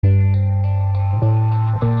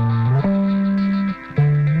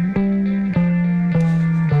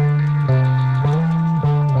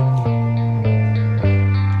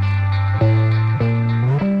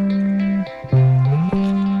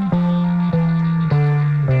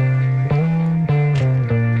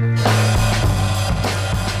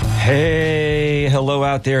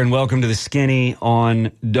hello out there, and welcome to The Skinny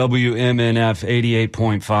on WMNF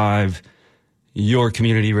 88.5, your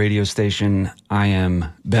community radio station. I am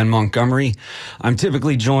Ben Montgomery. I'm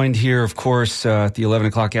typically joined here, of course, at the 11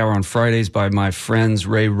 o'clock hour on Fridays by my friends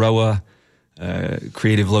Ray Roa,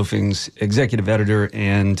 Creative Loafing's executive editor,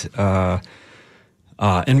 and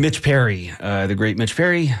Mitch Perry, the great Mitch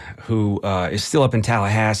Perry, who is still up in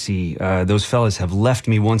Tallahassee. Those fellas have left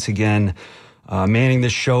me once again, manning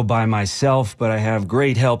this show by myself, but I have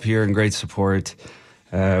great help here and great support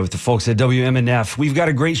with the folks at WMNF. We've got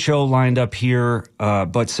a great show lined up here,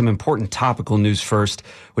 but some important topical news first,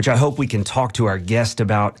 which I hope we can talk to our guest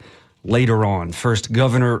about later on. First,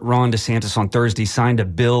 Governor Ron DeSantis on Thursday signed a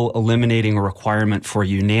bill eliminating a requirement for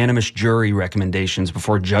unanimous jury recommendations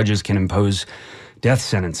before judges can impose death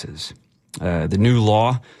sentences. The new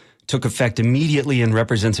law took effect immediately and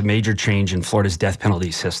represents a major change in Florida's death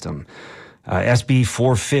penalty system. SB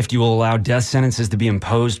 450 will allow death sentences to be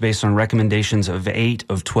imposed based on recommendations of 8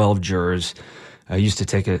 of 12 jurors. Used to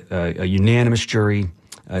take a unanimous jury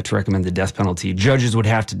to recommend the death penalty. Judges would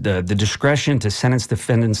have the discretion to sentence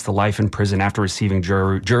defendants to life in prison after receiving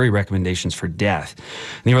jury recommendations for death.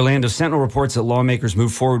 The Orlando Sentinel reports that lawmakers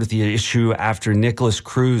moved forward with the issue after Nicholas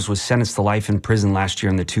Cruz was sentenced to life in prison last year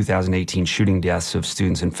in the 2018 shooting deaths of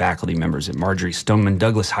students and faculty members at Marjory Stoneman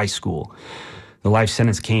Douglas High School. The life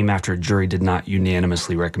sentence came after a jury did not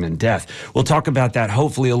unanimously recommend death. We'll talk about that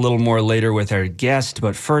hopefully a little more later with our guest,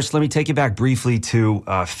 but first let me take you back briefly to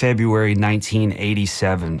February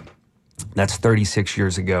 1987. That's 36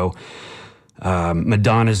 years ago.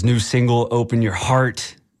 Madonna's new single, Open Your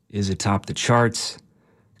Heart, is atop the charts.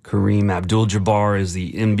 Kareem Abdul-Jabbar is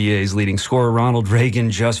the NBA's leading scorer. Ronald Reagan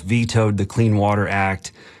just vetoed the Clean Water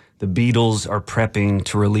Act. The Beatles are prepping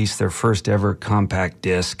to release their first ever compact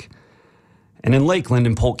disc. And in Lakeland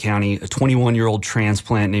in Polk County, a 21-year-old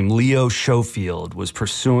transplant named Leo Schofield was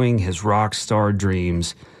pursuing his rock star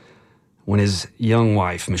dreams when his young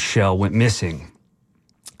wife, Michelle, went missing.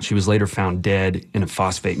 She was later found dead in a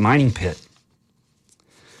phosphate mining pit.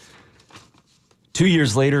 2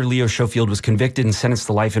 years later, Leo Schofield was convicted and sentenced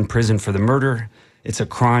to life in prison for the murder. It's a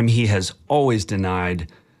crime he has always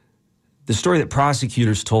denied. The story that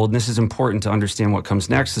prosecutors told, and this is important to understand what comes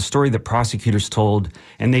next, the story that prosecutors told,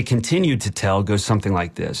 and they continued to tell, goes something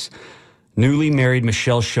like this. Newly married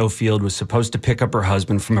Michelle Schofield was supposed to pick up her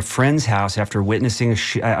husband from a friend's house after witnessing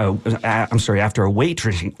after a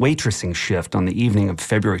waitressing shift on the evening of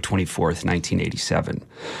February 24th, 1987.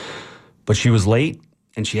 But she was late,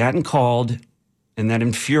 and she hadn't called, and that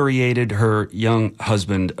infuriated her young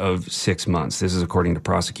husband of 6 months. This is according to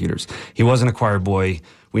prosecutors. He wasn't a choir boy.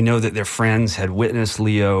 We know that their friends had witnessed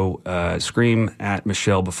Leo scream at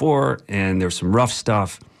Michelle before, and there's some rough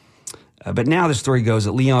stuff. But now the story goes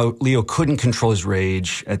that Leo couldn't control his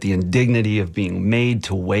rage at the indignity of being made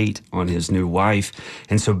to wait on his new wife.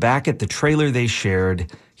 And so back at the trailer they shared,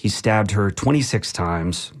 he stabbed her 26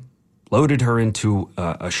 times, loaded her into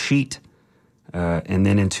a sheet, and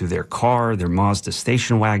then into their car, their Mazda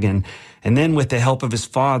station wagon, and then with the help of his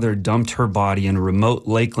father, dumped her body in a remote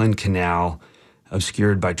Lakeland canal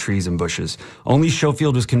obscured by trees and bushes. Only after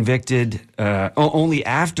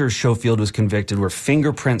Schofield was convicted were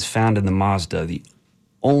fingerprints found in the Mazda, the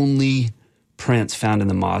only prints found in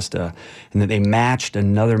the Mazda, and that they matched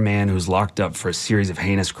another man who was locked up for a series of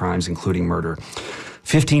heinous crimes, including murder.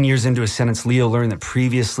 15 years into his sentence, Leo learned that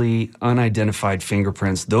previously unidentified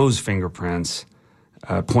fingerprints, those fingerprints,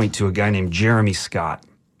 point to a guy named Jeremy Scott.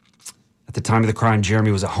 At the time of the crime,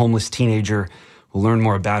 Jeremy was a homeless teenager. We'll learn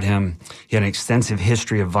more about him. He had an extensive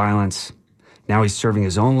history of violence. Now he's serving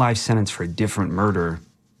his own life sentence for a different murder.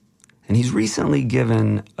 And he's recently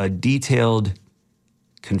given a detailed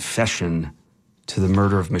confession to the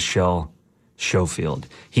murder of Michelle Schofield.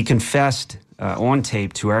 He confessed on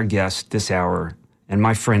tape to our guest this hour and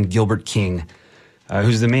my friend Gilbert King,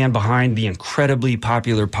 who's the man behind the incredibly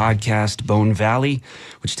popular podcast Bone Valley,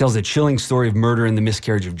 which tells a chilling story of murder and the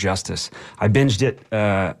miscarriage of justice. I binged it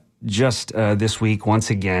just this week,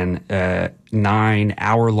 once again, 9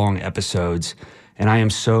 hour-long episodes, and I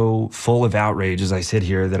am so full of outrage as I sit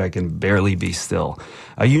here that I can barely be still.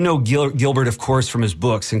 You know Gilbert, of course, from his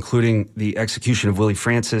books, including The Execution of Willie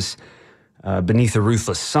Francis, Beneath a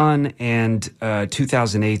Ruthless Sun, and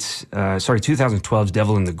 2012's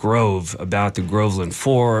Devil in the Grove, about the Groveland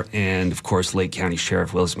Four, and, of course, Lake County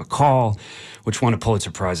Sheriff Willis McCall, which won a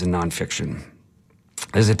Pulitzer Prize in nonfiction.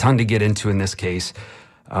 There's a ton to get into in this case.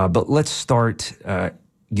 But let's start,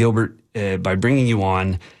 Gilbert, by bringing you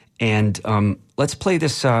on, and let's play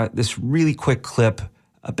this really quick clip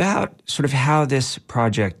about sort of how this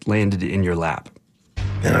project landed in your lap.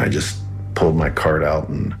 And I just pulled my card out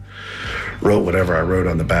and wrote whatever I wrote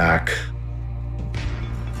on the back.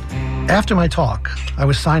 After my talk, I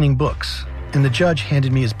was signing books, and the judge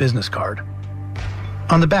handed me his business card.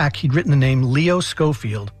 On the back, he'd written the name Leo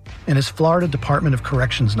Schofield and his Florida Department of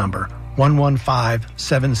Corrections number,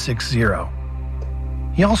 115760.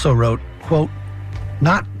 He also wrote, quote,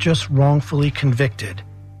 "Not just wrongfully convicted.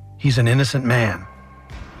 He's an innocent man."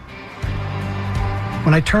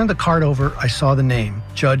 When I turned the card over, I saw the name,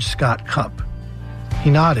 Judge Scott Cupp. He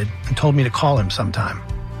nodded and told me to call him sometime.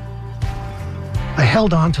 I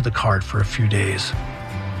held on to the card for a few days.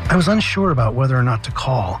 I was unsure about whether or not to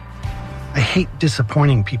call. I hate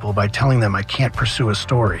disappointing people by telling them I can't pursue a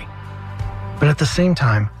story. But at the same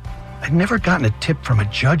time, I'd never gotten a tip from a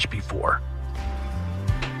judge before.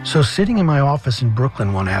 So sitting in my office in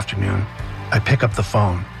Brooklyn one afternoon, I pick up the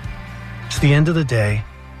phone. It's the end of the day,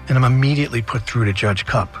 and I'm immediately put through to Judge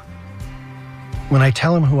Cupp. When I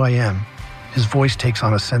tell him who I am, his voice takes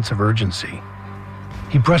on a sense of urgency.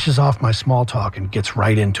 He brushes off my small talk and gets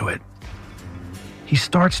right into it. He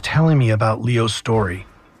starts telling me about Leo's story,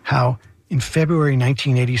 how in February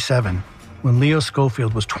 1987, when Leo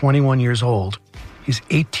Schofield was 21 years old, his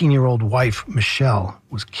 18-year-old wife, Michelle,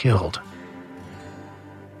 was killed.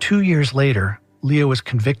 2 years later, Leo was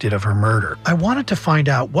convicted of her murder. I wanted to find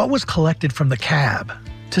out what was collected from the cab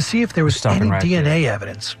to see if there was any DNA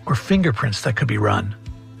evidence or fingerprints that could be run.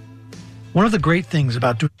 One of the great things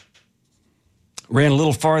about Ran a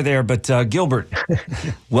little far there, but Gilbert,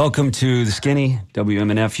 welcome to the Skinny,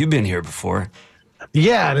 WMNF. You've been here before.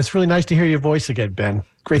 Yeah, and it's really nice to hear your voice again, Ben.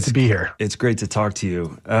 Great to be here. It's great to talk to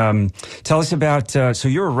you. Tell us about, so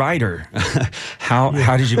you're a writer.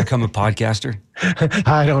 How did you become a podcaster?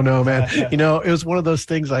 I don't know, man. You know, it was one of those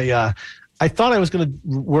things I thought I was going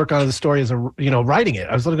to work on the story as writing it.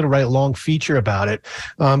 I was going to write a long feature about it.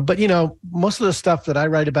 But, most of the stuff that I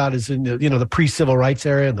write about is in, the pre-civil rights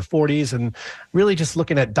era in the 40s and really just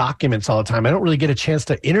looking at documents all the time. I don't really get a chance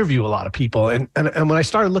to interview a lot of people. And when I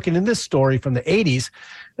started looking in this story from the 80s,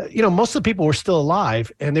 most of the people were still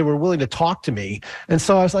alive and they were willing to talk to me. And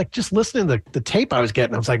so I was like, just listening to the tape I was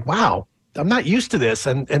getting, I was like, wow, I'm not used to this.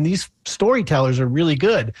 And these storytellers are really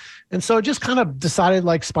good. And so I just kind of decided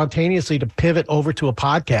spontaneously to pivot over to a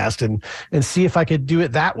podcast and see if I could do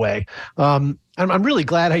it that way. I'm really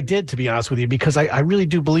glad I did, to be honest with you, because I really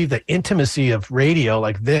do believe the intimacy of radio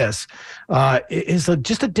like this is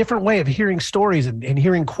just a different way of hearing stories and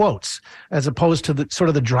hearing quotes as opposed to the sort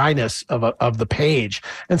of the dryness of the page.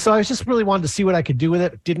 And so I just really wanted to see what I could do with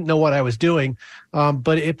it. Didn't know what I was doing,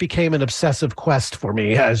 but it became an obsessive quest for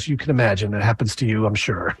me, as you can imagine. It happens to you, I'm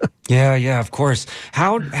sure. Yeah, of course.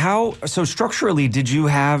 So structurally, did you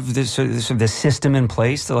have this system in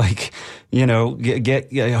place to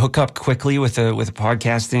hook up quickly with a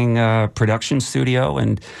podcasting production studio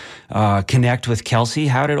and connect with Kelsey?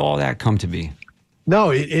 How did all that come to be?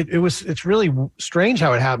 No, it's really strange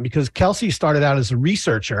how it happened because Kelsey started out as a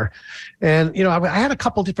researcher, and I had a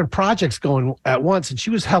couple different projects going at once, and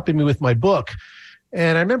she was helping me with my book.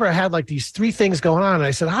 And I remember I had these three things going on, and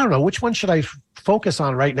I said, I don't know, which one should I focus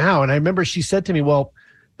on right now? And I remember she said to me, well,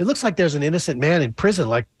 it looks like there's an innocent man in prison.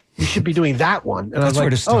 You should be doing that one. And I was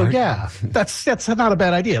like, oh yeah, that's not a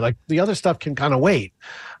bad idea. The other stuff can kind of wait.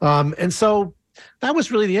 And so that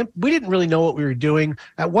was really we didn't really know what we were doing.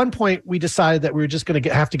 At one point, we decided that we were just going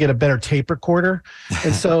to have to get a better tape recorder.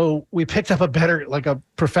 And so we picked up a better, a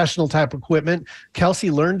professional type equipment. Kelsey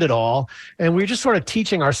learned it all. And we were just sort of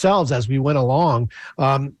teaching ourselves as we went along.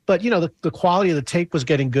 But, the quality of the tape was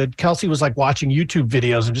getting good. Kelsey was watching YouTube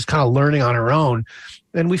videos and just kind of learning on her own.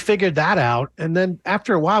 And we figured that out. And then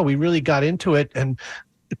after a while, we really got into it and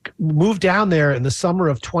moved down there in the summer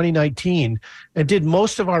of 2019 and did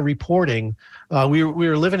most of our reporting. We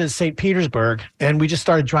were living in St. Petersburg, and we just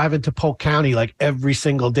started driving to Polk County every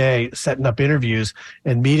single day, setting up interviews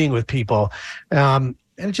and meeting with people. And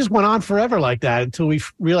it just went on forever like that until we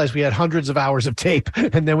realized we had hundreds of hours of tape,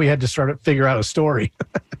 and then we had to start to figure out a story.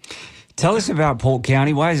 Tell us about Polk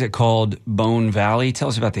County. Why is it called Bone Valley? Tell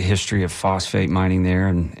us about the history of phosphate mining there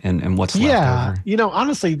and what's left over.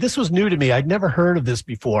 Honestly, this was new to me. I'd never heard of this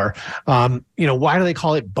before. Why do they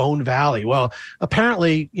call it Bone Valley? Well,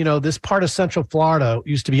 apparently, this part of Central Florida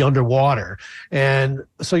used to be underwater. And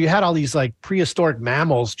so you had all these prehistoric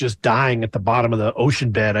mammals just dying at the bottom of the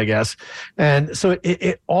ocean bed, I guess. And so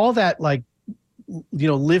all that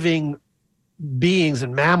living beings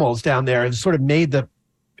and mammals down there have sort of made the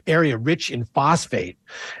area rich in phosphate.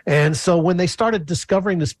 And so when they started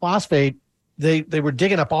discovering this phosphate, they were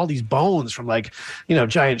digging up all these bones from like,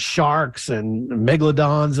 giant sharks and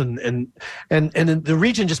megalodons and the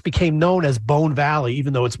region just became known as Bone Valley,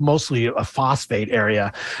 even though it's mostly a phosphate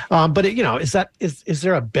area. But is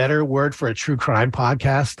there a better word for a true crime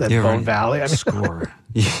podcast than Bone Valley? Score.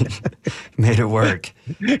 Made it work.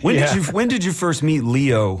 When did you first meet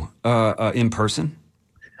Leo in person?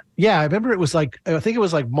 Yeah, I remember I think it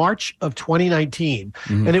was like March of 2019.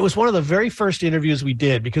 Mm-hmm. And it was one of the very first interviews we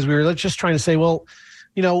did because we were just trying to say, well,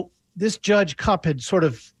 this Judge Cupp had sort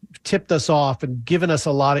of tipped us off and given us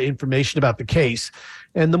a lot of information about the case.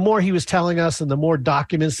 And the more he was telling us and the more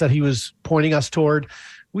documents that he was pointing us toward,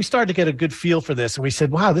 we started to get a good feel for this. And we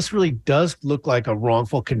said, wow, this really does look like a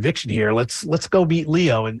wrongful conviction here. Let's go meet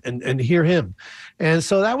Leo and hear him. And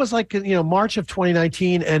so that was like, March of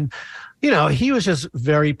 2019. And he was just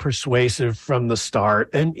very persuasive from the start.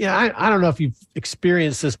 And I don't know if you've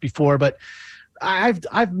experienced this before, but I've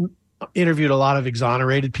interviewed a lot of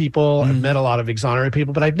exonerated people. I've met a lot of exonerated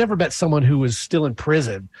people, but I've never met someone who was still in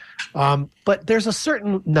prison. But there's a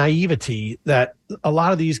certain naivety that a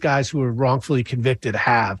lot of these guys who are wrongfully convicted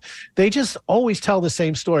have. They just always tell the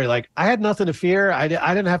same story. Like, I had nothing to fear. I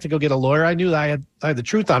didn't have to go get a lawyer. I knew that I had the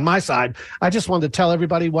truth on my side. I just wanted to tell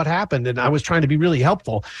everybody what happened, and I was trying to be really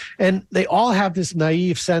helpful. And they all have this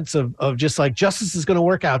naive sense of just like, justice is going to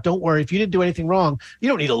work out. Don't worry. If you didn't do anything wrong, you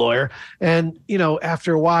don't need a lawyer. And,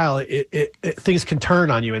 after a while, things can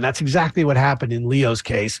turn on you. And that's exactly what happened in Leo's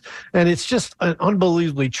case. And it's just an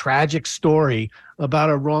unbelievably tragic story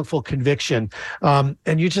about a wrongful conviction. And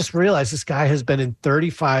you just realize this guy has been in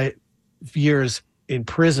 35 years in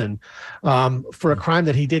prison for a crime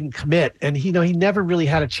that he didn't commit. And he never really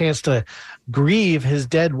had a chance to grieve his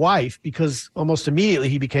dead wife because almost immediately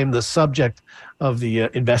he became the subject of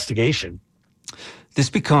the investigation. This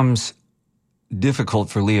becomes difficult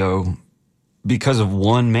for Leo because of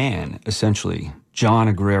one man, essentially,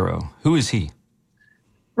 John Aguero. Who is he?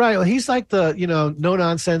 Right. Well, he's like the,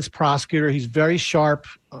 no-nonsense prosecutor. He's very sharp,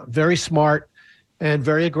 very smart, and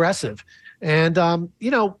very aggressive. And,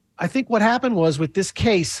 I think what happened was with this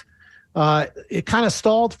case, it kind of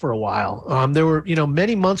stalled for a while. There were,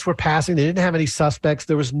 many months were passing. They didn't have any suspects.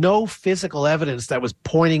 There was no physical evidence that was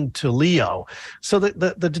pointing to Leo. So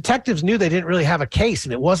the detectives knew they didn't really have a case,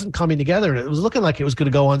 and it wasn't coming together. And it was looking like it was going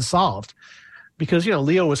to go unsolved because,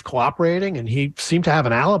 Leo was cooperating, and he seemed to have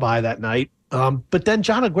an alibi that night. But then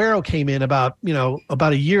John Aguero came in about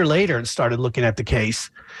a year later and started looking at the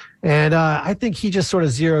case. And I think he just sort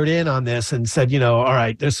of zeroed in on this and said, all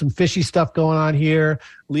right, there's some fishy stuff going on here.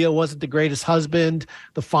 Leo wasn't the greatest husband.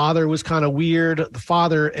 The father was kind of weird. The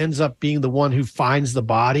father ends up being the one who finds the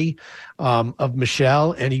body of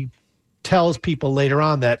Michelle. And he tells people later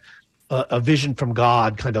on that a vision from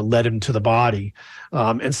God kind of led him to the body.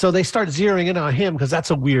 And so they start zeroing in on him because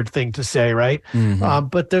that's a weird thing to say, right? Mm-hmm.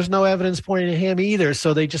 But there's no evidence pointing to him either.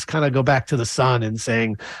 So they just kind of go back to the son and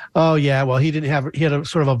saying, oh, yeah, well, he had a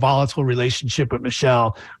sort of a volatile relationship with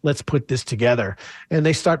Michelle. Let's put this together. And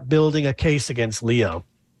they start building a case against Leo.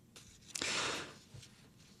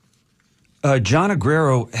 John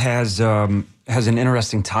Aguero has an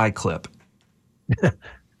interesting tie clip.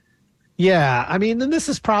 Yeah, I mean, and this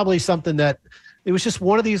is probably something that it was just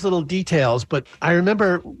one of these little details. But I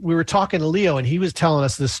remember we were talking to Leo, and he was telling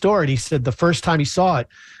us this story. And he said the first time he saw it,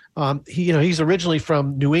 he's originally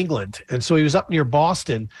from New England, and so he was up near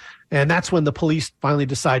Boston, and that's when the police finally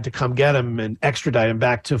decided to come get him and extradite him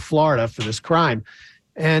back to Florida for this crime.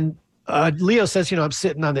 And Leo says, I'm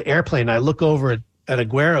sitting on the airplane, and I look over at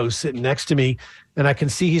Aguero sitting next to me, and I can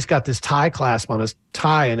see he's got this tie clasp on his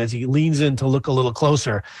tie. And as he leans in to look a little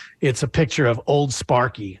closer, it's a picture of old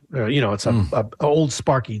Sparky. It's a old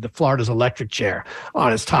Sparky, the Florida's electric chair,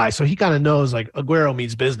 on his tie. So he kind of knows like Aguero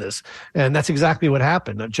means business. And that's exactly what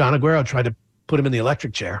happened. John Aguero tried to put him in the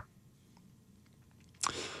electric chair.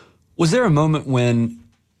 Was there a moment when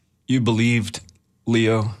you believed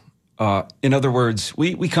Leo? In other words,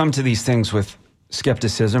 we come to these things with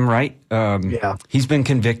skepticism, right? Yeah. He's been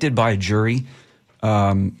convicted by a jury.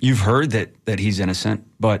 You've heard that he's innocent,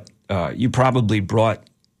 but you probably brought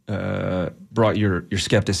your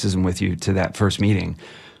skepticism with you to that first meeting.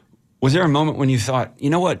 Was there a moment when you thought, you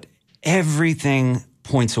know what, everything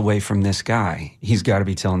points away from this guy. He's got to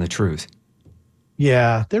be telling the truth.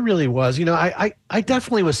 Yeah, there really was. I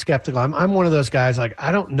definitely was skeptical. I'm one of those guys, like,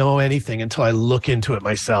 I don't know anything until I look into it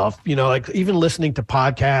myself. Like even listening to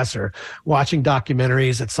podcasts or watching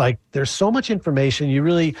documentaries, it's like there's so much information.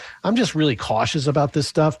 I'm just really cautious about this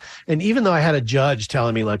stuff. And even though I had a judge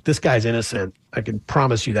telling me, like, this guy's innocent, I can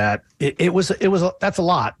promise you that, that's a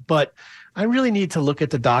lot. But I really need to look at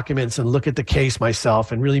the documents and look at the case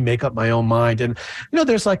myself and really make up my own mind. And,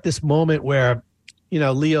 there's like this moment where,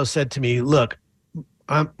 Leo said to me, look,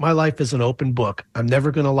 my life is an open book. I'm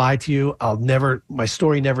never going to lie to you. My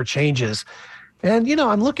story never changes. And,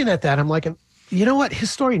 I'm looking at that. I'm like, you know what? His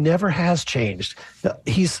story never has changed.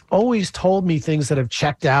 He's always told me things that have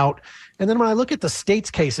checked out. And then when I look at the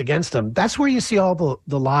state's case against him, that's where you see all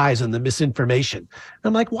the lies and the misinformation. And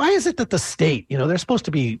I'm like, why is it that the state, they're supposed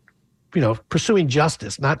to be, pursuing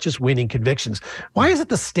justice, not just winning convictions. Why is it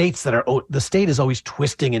the state is always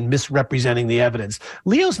twisting and misrepresenting the evidence?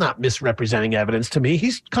 Leo's not misrepresenting evidence to me.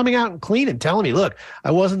 He's coming out and clean and telling me, look,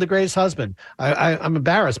 I wasn't the greatest husband. I'm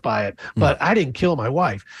embarrassed by it, but I didn't kill my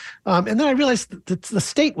wife. And then I realized that the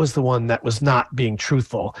state was the one that was not being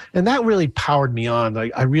truthful. And that really powered me on.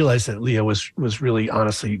 I realized that Leo was really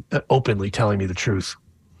honestly, openly telling me the truth.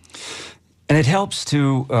 And it helps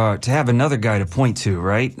to have another guy to point to,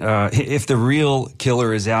 right? If the real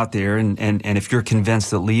killer is out there, and if you're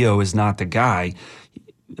convinced that Leo is not the guy,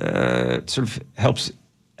 it sort of helps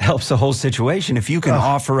the whole situation. If you can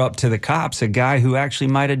offer up to the cops a guy who actually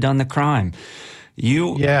might have done the crime.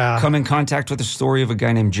 You come in contact with the story of a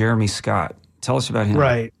guy named Jeremy Scott. Tell us about him.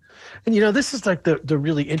 Right. And, this is like the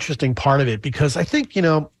really interesting part of it, because I think,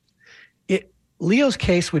 Leo's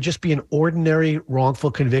case would just be an ordinary wrongful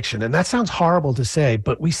conviction. And that sounds horrible to say,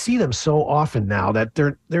 but we see them so often now that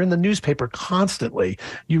they're in the newspaper constantly.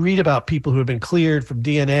 You read about people who have been cleared from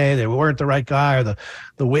DNA, they weren't the right guy, or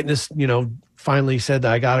the witness, finally said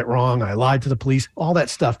that I got it wrong, I lied to the police, all that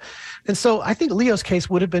stuff. And so I think Leo's case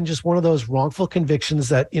would have been just one of those wrongful convictions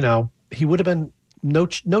that, he would have been no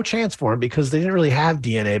chance for him, because they didn't really have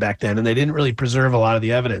DNA back then and they didn't really preserve a lot of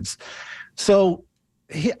the evidence. So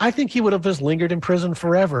I think he would have just lingered in prison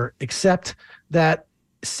forever, except that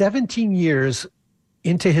 17 years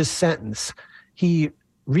into his sentence, he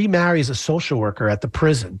remarries a social worker at the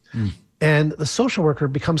prison. And the social worker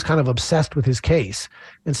becomes kind of obsessed with his case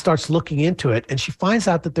and starts looking into it. And she finds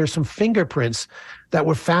out that there's some fingerprints that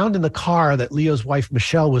were found in the car that Leo's wife,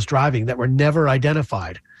 Michelle, was driving that were never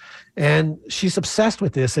identified. And she's obsessed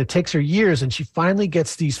with this. It takes her years, and she finally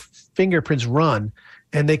gets these fingerprints run.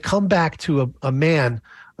 And they come back to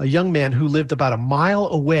a young man who lived about a mile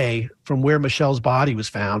away from where Michelle's body was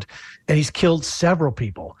found, and he's killed several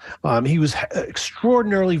people. He was an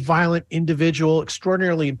extraordinarily violent individual,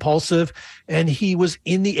 extraordinarily impulsive, and he was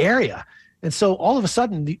in the area. And so all of a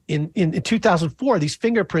sudden, in 2004, these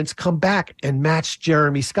fingerprints come back and match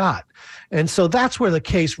Jeremy Scott. And so that's where the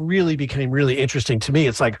case really became really interesting to me.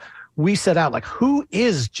 It's like, we set out, like, who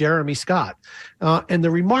is Jeremy Scott? And the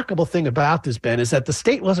remarkable thing about this, Ben, is that the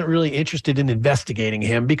state wasn't really interested in investigating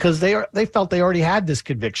him, because they felt they already had this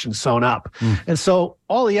conviction sewn up. And so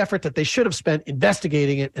all the effort that they should have spent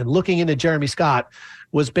investigating it and looking into Jeremy Scott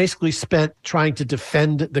was basically spent trying to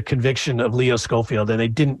defend the conviction of Leo Schofield, and they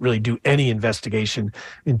didn't really do any investigation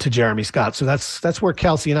into Jeremy Scott. So that's where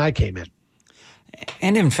Kelsey and I came in.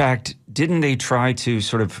 And in fact, didn't they try to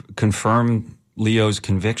sort of confirm Leo's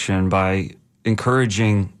conviction by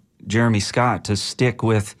encouraging Jeremy Scott to stick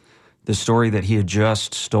with the story that he had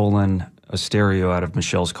just stolen a stereo out of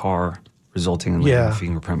Michelle's car, resulting in leaving a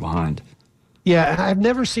fingerprint behind? Yeah, I've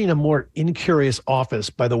never seen a more incurious office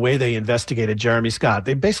by the way they investigated Jeremy Scott.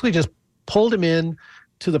 They basically just pulled him in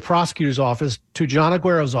to the prosecutor's office, to John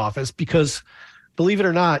Aguero's office, because, believe it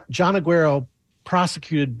or not, John Aguero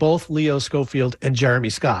prosecuted both Leo Schofield and Jeremy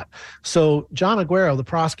Scott. So John Aguero, the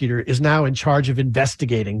prosecutor, is now in charge of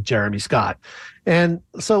investigating Jeremy Scott. And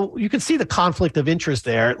so you can see the conflict of interest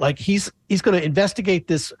there. Like, he's going to investigate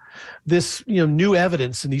this new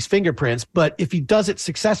evidence and these fingerprints, but if he does it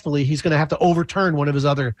successfully, he's going to have to overturn one of his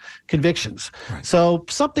other convictions. Right. So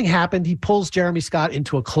something happened. He pulls Jeremy Scott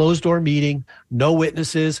into a closed door meeting, no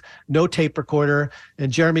witnesses, no tape recorder,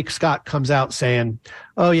 and Jeremy Scott comes out saying,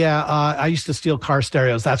 "Oh yeah, I used to steal car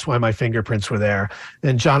stereos. That's why my fingerprints were there."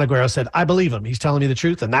 And John Aguero said, "I believe him. He's telling me the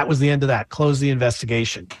truth." And that was the end of that. Close the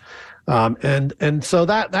investigation. And so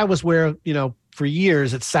that was where, for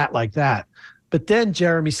years it sat like that. But then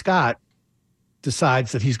Jeremy Scott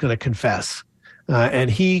decides that he's going to confess. And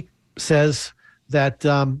he says that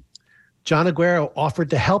John Aguero offered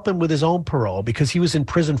to help him with his own parole because he was in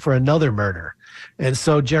prison for another murder. And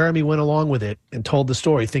so Jeremy went along with it and told the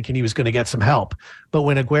story thinking he was going to get some help. But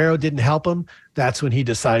when Aguero didn't help him, that's when he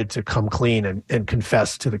decided to come clean and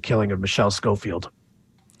confess to the killing of Michelle Schofield.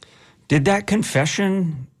 Did that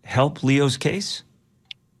confession help Leo's case?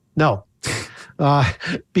 No.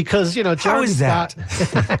 Because, Jeremy How is that?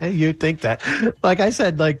 Scott, you'd think that. Like I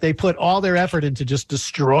said, they put all their effort into just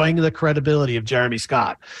destroying the credibility of Jeremy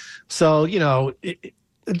Scott. So,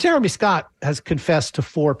 Jeremy Scott has confessed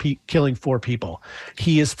to killing 4 people.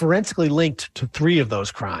 He is forensically linked to 3 of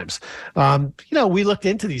those crimes. We looked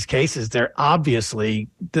into these cases. They're obviously,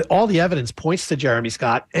 all the evidence points to Jeremy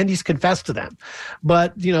Scott, and he's confessed to them.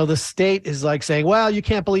 But, the state is like saying, well, you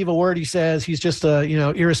can't believe a word he says. He's just,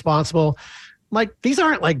 irresponsible. Like, these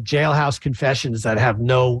aren't like jailhouse confessions that have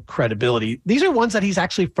no credibility. These are ones that he's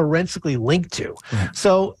actually forensically linked to. Right.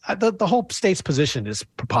 So the whole state's position is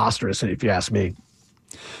preposterous, if you ask me.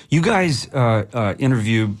 You guys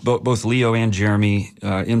interview both Leo and Jeremy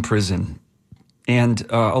in prison. And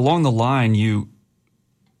along the line, you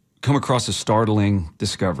come across a startling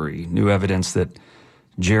discovery, new evidence that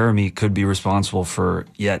Jeremy could be responsible for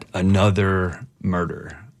yet another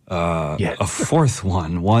murder. A fourth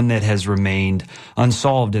one that has remained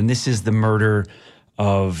unsolved. And this is the murder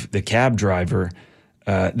of the cab driver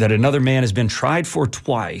that another man has been tried for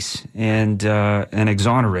twice and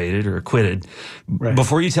exonerated or acquitted. Right.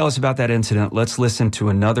 Before you tell us about that incident, let's listen to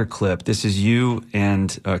another clip. This is you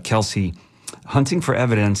and Kelsey hunting for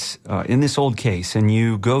evidence in this old case, and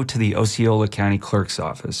you go to the Osceola County Clerk's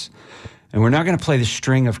office. And we're not going to play the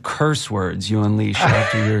string of curse words you unleash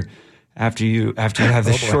after you have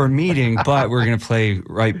this short meeting, but we're going to play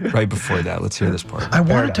right before that. Let's hear this part. I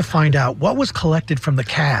wanted to find out what was collected from the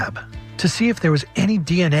cab to see if there was any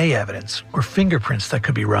DNA evidence or fingerprints that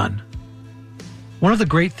could be run. One of the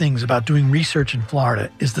great things about doing research in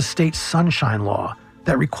Florida is the state's Sunshine Law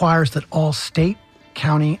that requires that all state,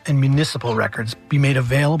 county, and municipal records be made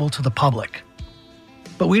available to the public.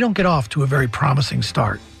 But we don't get off to a very promising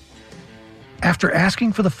start. After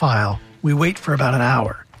asking for the file, we wait for about an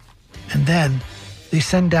hour. And then they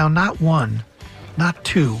send down not 1, not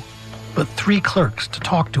 2, but 3 clerks to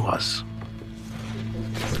talk to us.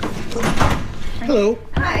 Hello.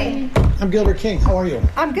 Hi. I'm Gilbert King. How are you?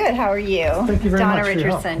 I'm good. How are you? Thank you very Donna much.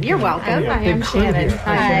 Richardson. You're welcome. Hi, I'm Shannon.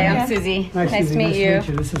 Hi, I'm Susie. Nice to meet you.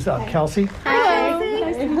 This is Kelsey. Hi.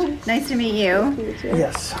 Nice to meet you.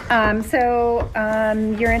 Yes.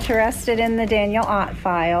 You're interested in the Daniel Ott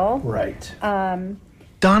file. Right.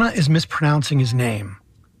 Donna is mispronouncing his name,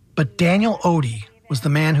 but Daniel Odie was the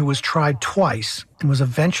man who was tried twice and was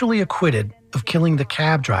eventually acquitted of killing the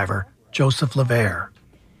cab driver, Joseph LaVere.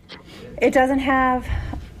 It doesn't have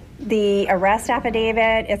the arrest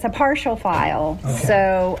affidavit. It's a partial file. Okay.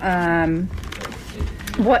 So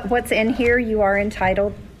what's in here you are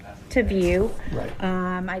entitled to view. Right.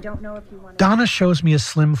 I don't know if you want to... Donna shows me a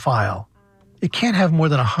slim file. It can't have more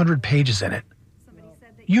than 100 pages in it.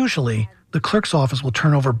 Usually, the clerk's office will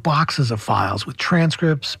turn over boxes of files with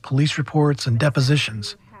transcripts, police reports, and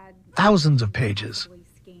depositions. Thousands of pages.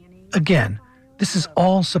 Again, this is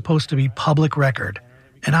all supposed to be public record,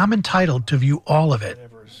 and I'm entitled to view all of it.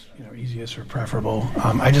 Whatever's easiest or preferable.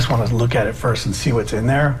 I just want to look at it first and see what's in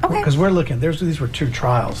there. Okay. Because we're looking, these were 2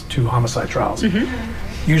 homicide trials.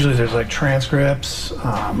 Mm-hmm. Usually there's like transcripts,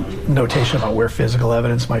 notation about where physical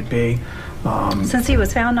evidence might be. Since he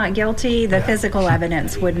was found not guilty, the physical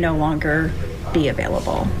evidence would no longer be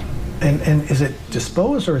available. And is it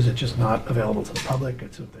disposed, or is it just not available to the public?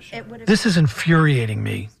 This is infuriating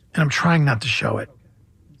me, and I'm trying not to show it.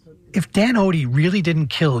 If Dan Odie really didn't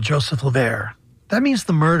kill Joseph LaVere, that means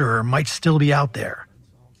the murderer might still be out there.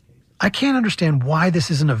 I can't understand why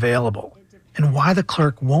this isn't available, and why the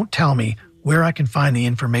clerk won't tell me where I can find the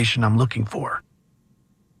information I'm looking for.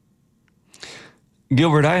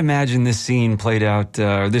 Gilbert, I imagine this scene played out,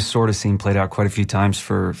 this sort of scene played out quite a few times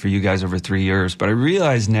for you guys over 3 years. But I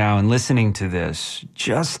realize now in listening to this,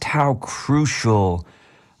 just how crucial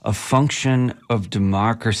a function of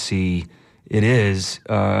democracy it is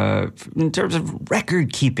in terms of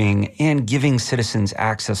record keeping and giving citizens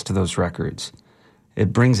access to those records.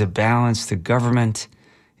 It brings a balance to government.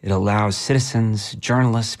 It allows citizens,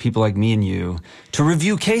 journalists, people like me and you to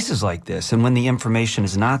review cases like this. And when the information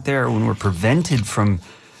is not there, when we're prevented from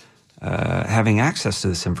having access to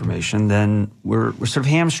this information, then we're sort of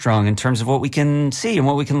hamstrung in terms of what we can see and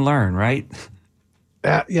what we can learn, right?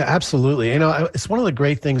 Yeah, absolutely. It's one of the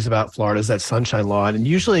great things about Florida is that Sunshine Law. And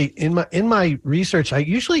usually in my research, I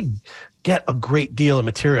usually get a great deal of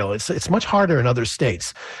material. It's much harder in other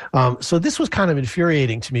states. So this was kind of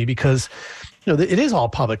infuriating to me because it is all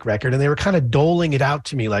public record, and they were kind of doling it out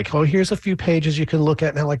to me like, oh, here's a few pages you can look at.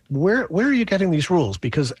 And I'm like, where are you getting these rules?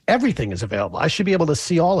 Because everything is available. I should be able to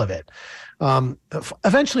see all of it.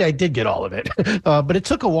 Eventually, I did get all of it, but it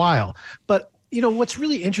took a while. But what's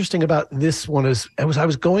really interesting about this one is I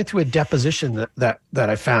was going through a deposition that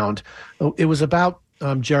I found. It was about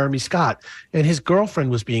Jeremy Scott, and his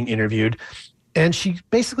girlfriend was being interviewed, and she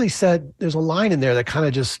basically said, there's a line in there that kind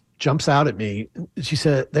of just jumps out at me. She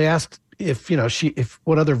said, they asked if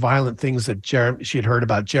what other violent things that she had heard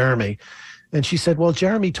about Jeremy. And she said, well,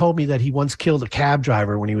 Jeremy told me that he once killed a cab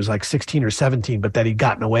driver when he was like 16 or 17, but that he'd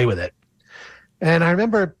gotten away with it. And I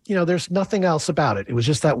remember, there's nothing else about it. It was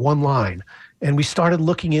just that one line. And we started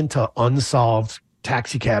looking into unsolved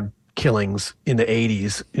taxi cab killings in the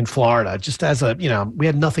 80s in Florida, just as we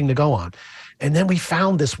had nothing to go on. And then we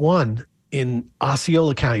found this one in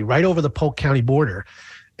Osceola County, right over the Polk County border.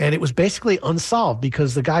 And it was basically unsolved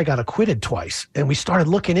because the guy got acquitted twice. And we started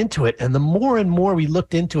looking into it. And the more and more we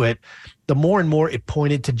looked into it, the more and more it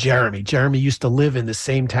pointed to Jeremy. Jeremy used to live in the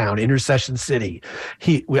same town, Intercession City.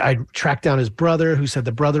 I tracked down his brother, who said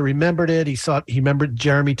the brother remembered it. He remembered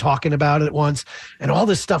Jeremy talking about it once. And all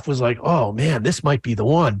this stuff was like, oh man, this might be the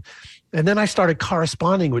one. And then I started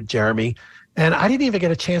corresponding with Jeremy. And I didn't even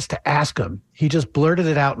get a chance to ask him. He just blurted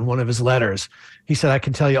it out in one of his letters. He said, I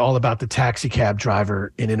can tell you all about the taxi cab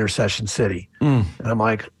driver in Intercession City. And I'm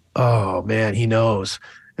like, oh, man, he knows.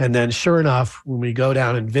 And then sure enough, when we go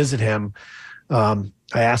down and visit him, I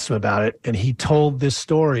asked him about it. And he told this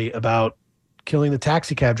story about killing the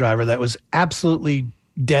taxi cab driver that was absolutely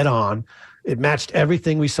dead on. It matched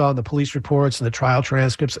everything we saw in the police reports and the trial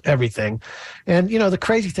transcripts, everything. And, the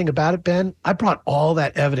crazy thing about it, Ben, I brought all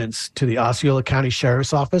that evidence to the Osceola County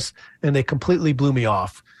Sheriff's Office, and they completely blew me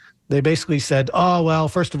off. They basically said, oh, well,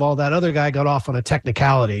 first of all, that other guy got off on a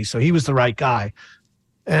technicality, so he was the right guy.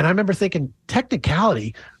 And I remember thinking,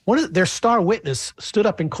 technicality? Their star witness stood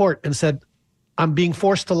up in court and said, I'm being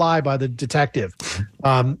forced to lie by the detective.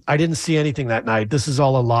 I didn't see anything that night. This is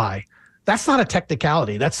all a lie. That's not a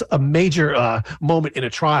technicality. That's a major moment in a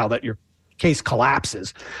trial that your case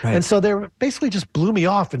collapses. Right. And so they basically just blew me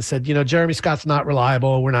off and said, Jeremy Scott's not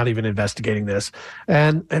reliable. We're not even investigating this.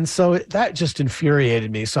 And so that just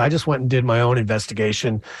infuriated me. So I just went and did my own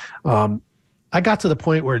investigation. I got to the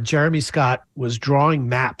point where Jeremy Scott was drawing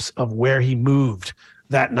maps of where he moved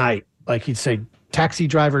that night. Like he'd say, taxi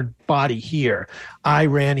driver body here. I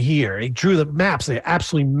ran here. He drew the maps. They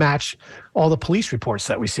absolutely match all the police reports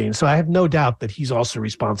that we've seen. So I have no doubt that he's also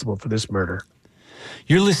responsible for this murder.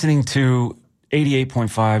 You're listening to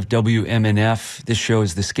 88.5 WMNF. This show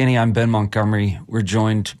is The Skinny. I'm Ben Montgomery. We're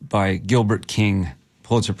joined by Gilbert King,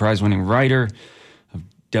 Pulitzer Prize-winning writer of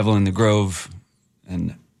Devil in the Grove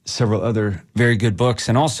and several other very good books,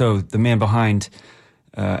 and also the man behind,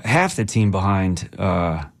 half the team behind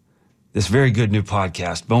this very good new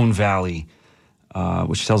podcast, Bone Valley,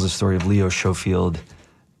 which tells the story of Leo Schofield,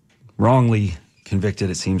 wrongly convicted,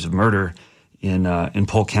 it seems, of murder in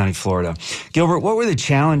Polk County, Florida. Gilbert, what were the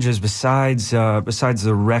challenges besides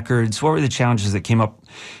the records? What were the challenges that came up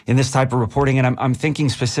in this type of reporting? And I'm thinking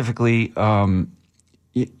specifically, can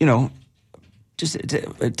you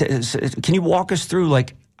walk us through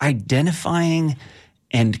like identifying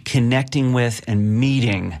and connecting with and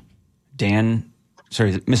meeting Mr.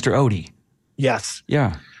 Odie? Yes.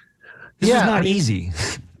 Yeah. This is not easy.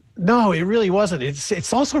 No, it really wasn't.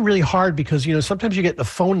 It's also really hard because, sometimes you get the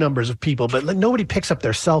phone numbers of people, but nobody picks up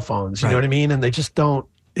their cell phones, you know what I mean? And they just don't.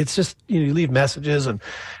 It's just, you leave messages and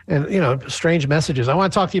strange messages. I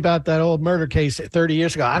want to talk to you about that old murder case 30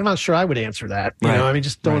 years ago. I'm not sure I would answer that.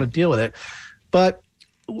 Just don't want to deal with it. But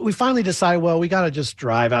we finally decided, well, we got to just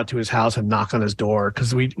drive out to his house and knock on his door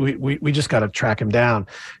because we just got to track him down.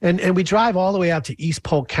 And we drive all the way out to East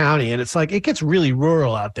Polk County, and it's like it gets really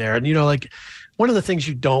rural out there. And, one of the things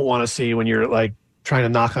you don't want to see when you're like trying to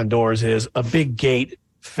knock on doors is a big gate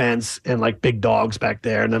fence and like big dogs back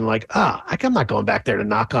there. And then I'm not going back there to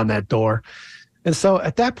knock on that door. And so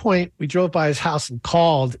at that point, we drove by his house and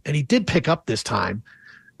called, and he did pick up this time.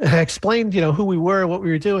 And I explained, who we were, what we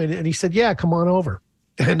were doing. And he said, yeah, come on over.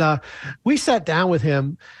 And we sat down with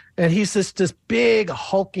him, and he's this big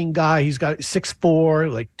hulking guy. He's got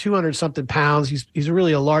 6'4", like 200 something pounds. He's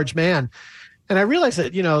really a large man. And I realized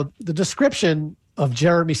that, the description of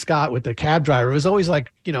Jeremy Scott with the cab driver was always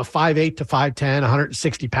like, 5'8" to 5'10",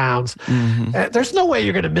 160 pounds. Mm-hmm. There's no way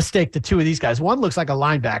you're going to mistake the two of these guys. One looks like a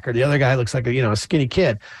linebacker. The other guy looks like a skinny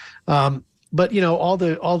kid. But all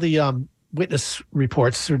the witness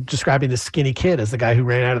reports are describing the skinny kid as the guy who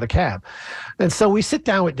ran out of the cab. And so we sit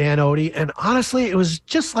down with Dan Odie, and honestly, it was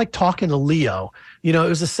just like talking to Leo. It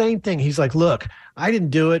was the same thing. He's like, look, I didn't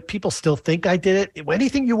do it. People still think I did it.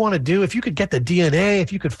 Anything you want to do, if you could get the DNA,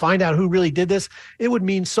 if you could find out who really did this, it would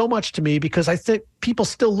mean so much to me because I think people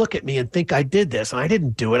still look at me and think I did this, and I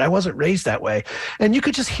didn't do it. I wasn't raised that way. And you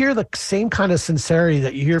could just hear the same kind of sincerity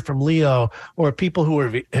that you hear from Leo or people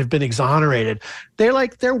who have been exonerated.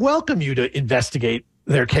 They're welcome you to investigate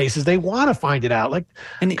their cases. They want to find it out.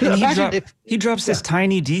 He drops this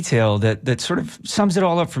tiny detail that sort of sums it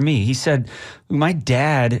all up for me. He said, my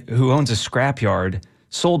dad, who owns a scrapyard,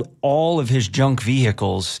 sold all of his junk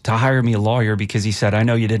vehicles to hire me a lawyer because he said, I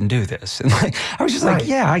know you didn't do this. And like, I was just like,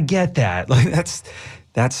 yeah, I get that. Like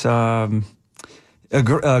that's a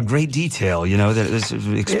great detail, you know, that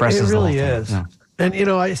expresses it really the whole is. thing. Yeah. And, you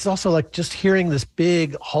know, it's also like just hearing this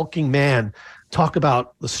big hulking man talk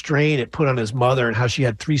about the strain it put on his mother and how she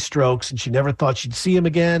had 3 strokes and she never thought she'd see him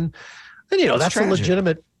again. And, you know, that's tragic. a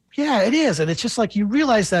legitimate, yeah, it is. And it's just like you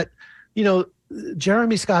realize that, you know,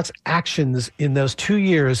 Jeremy Scott's actions in those 2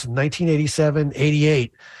 years, 1987,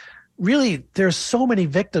 88, really, there's so many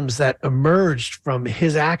victims that emerged from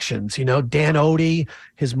his actions. You know, Dan Odie,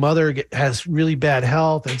 his mother has really bad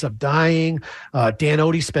health, ends up dying. Dan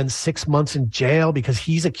Odie spends 6 months in jail because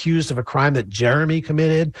he's accused of a crime that Jeremy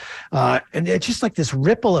committed. And it's just like this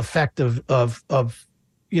ripple effect of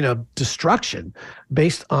you know, destruction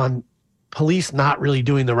based on police not really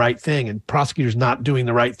doing the right thing and prosecutors not doing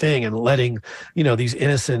the right thing and letting, you know, these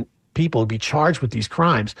innocent people be charged with these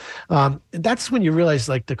crimes. And that's when you realize,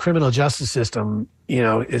 like, the criminal justice system, you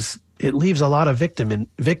know, it leaves a lot of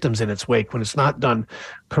victims in its wake when it's not done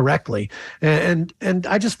correctly. And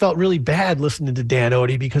I just felt really bad listening to Dan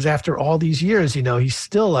Odie because after all these years, you know, he's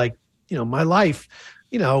still like, you know, my life,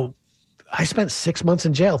 you know, I spent 6 months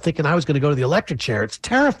in jail thinking I was going to go to the electric chair. It's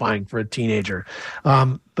terrifying for a teenager.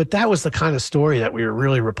 But that was the kind of story that we were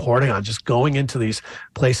really reporting on, just going into these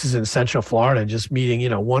places in Central Florida and just meeting, you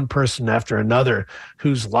know, one person after another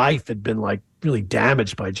whose life had been like really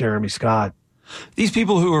damaged by Jeremy Scott. These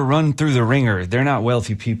people who are run through the ringer, they're not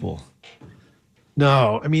wealthy people.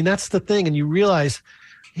 No, I mean, that's the thing. And you realize,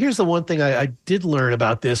 here's the one thing I did learn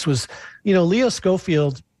about this was, you know, Leo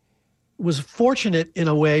Schofield was fortunate in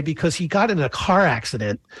a way because he got in a car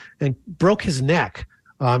accident and broke his neck.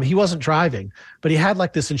 He wasn't driving, but he had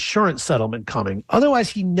like this insurance settlement coming.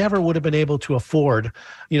 Otherwise, he never would have been able to afford,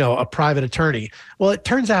 you know, a private attorney. Well, it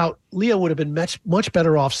turns out Leo would have been much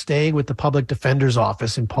better off staying with the public defender's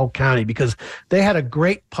office in Polk County because they had a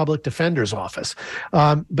great public defender's office.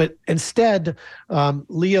 But instead,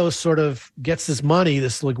 Leo sort of gets this money,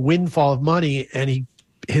 this like windfall of money, and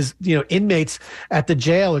his, you know, inmates at the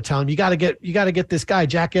jail are telling him, you got to get this guy,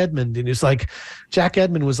 Jack Edmond. And it's like, Jack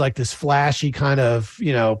Edmond was like this flashy kind of,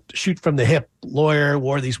 you know, shoot from the hip lawyer,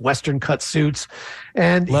 wore these Western cut suits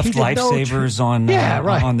and left lifesavers on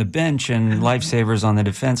the bench and lifesavers on the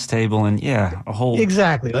defense table. And a whole.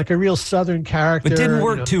 Exactly. Like a real Southern character. But didn't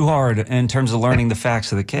work too hard in terms of learning the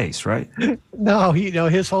facts of the case, right? No,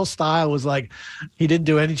 his whole style was like, he didn't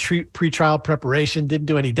do any pretrial preparation, didn't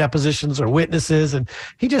do any depositions or witnesses. And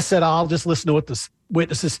he just said, I'll just listen to what the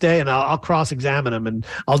witnesses say and I'll cross-examine them and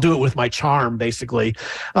I'll do it with my charm, basically.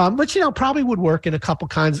 But, you know, probably would work in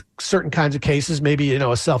certain kinds of cases, maybe, you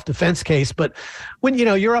know, a self-defense case. But when, you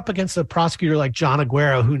know, you're up against a prosecutor like John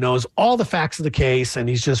Aguero, who knows all the facts of the case and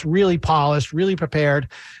he's just really polished, really prepared,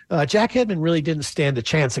 Jack Edmond really didn't stand a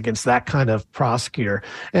chance against that kind of prosecutor.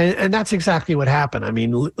 And that's exactly what happened. I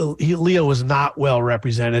mean, Leo was not well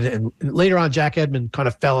represented. And later on, Jack Edmond kind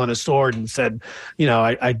of fell on his sword and said, you know,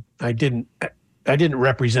 I didn't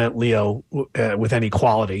represent Leo with any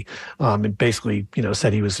quality, and basically, you know,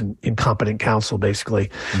 said he was an incompetent counsel,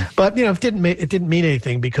 basically. But, you know, it didn't mean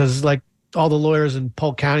anything because, like, all the lawyers in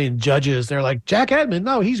Polk County and judges, they're like, Jack Edmond,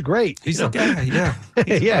 no, he's great. He's the guy, yeah.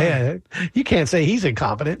 Yeah. You can't say he's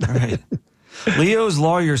incompetent. Right. Leo's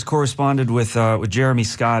lawyers corresponded with Jeremy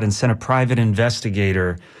Scott and sent a private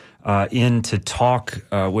investigator in to talk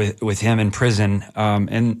with him in prison.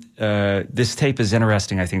 And this tape is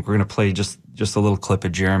interesting. I think we're going to play just a little clip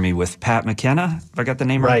of Jeremy with Pat McKenna, if I got the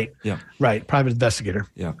name right. Yeah. Right. Private investigator.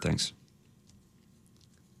 Yeah, thanks.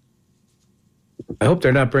 I hope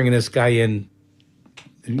they're not bringing this guy in,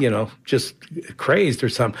 you know, just crazed or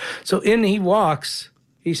something. So in he walks.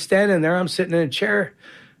 He's standing there. I'm sitting in a chair.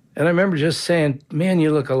 And I remember just saying, man,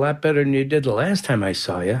 you look a lot better than you did the last time I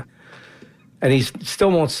saw you. And he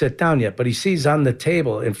still won't sit down yet, but he sees on the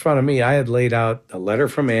table in front of me, I had laid out a letter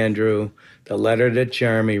from Andrew, the letter that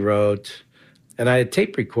Jeremy wrote, and I had a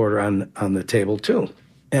tape recorder on the table too.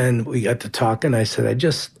 And we got to talking. I said,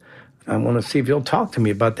 I want to see if you'll talk to me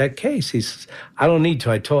about that case. He says, I don't need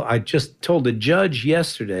to. I just told the judge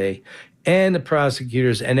yesterday and the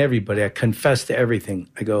prosecutors and everybody, I confessed to everything.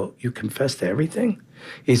 I go, you confessed to everything?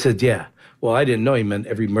 He said, yeah. Well, I didn't know he meant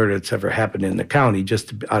every murder that's ever happened in the county,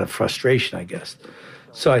 just out of frustration, I guess.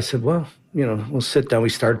 So I said, well, you know, we'll sit down. We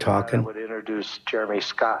started talking. I would introduce Jeremy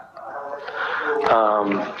Scott.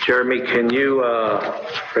 Jeremy, can you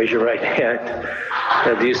raise your right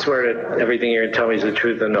hand? Do you swear that everything you're going to tell me is the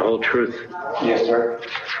truth and the whole truth? Yes, sir.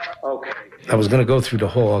 Okay. I was going to go through the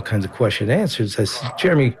whole all kinds of question and answers. I said,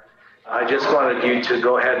 Jeremy. I just wanted you to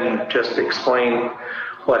go ahead and just explain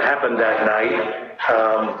what happened that night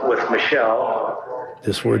with Michelle.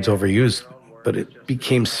 This word's overused, but it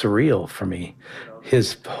became surreal for me.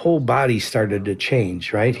 His whole body started to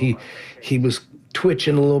change, right? He was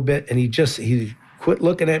twitching a little bit, and he quit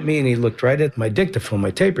looking at me, and he looked right at my dictaphone,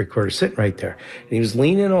 my tape recorder sitting right there. And he was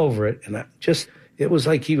leaning over it, and it was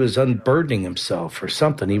like he was unburdening himself or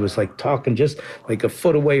something. He was like talking just like a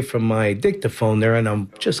foot away from my dictaphone there, and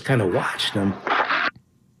I'm just kind of watching him.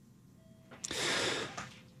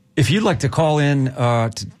 If you'd like to call in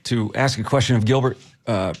to ask a question of Gilbert,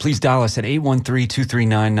 please dial us at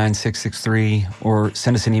 813-239-9663 or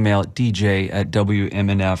send us an email at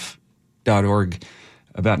dj@wmnf.org.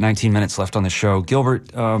 About 19 minutes left on the show.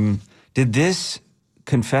 Gilbert, did this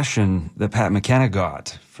confession that Pat McKenna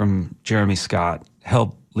got from Jeremy Scott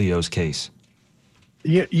help Leo's case?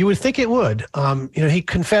 You would think it would. He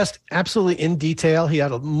confessed absolutely in detail. He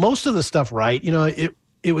had most of the stuff right.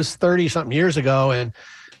 It was 30-something years ago, and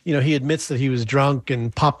he admits that he was drunk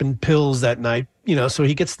and popping pills that night. So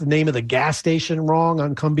he gets the name of the gas station wrong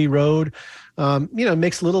on Cumbie Road.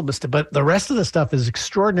 Makes little mistake, but the rest of the stuff is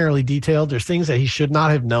extraordinarily detailed. There's things that he should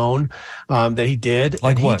not have known that he did.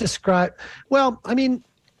 Like what? He described,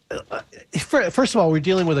 first of all, we're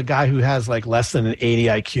dealing with a guy who has like less than an 80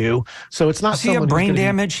 IQ. So it's not. Does he have brain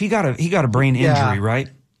damage? He got a brain injury, right?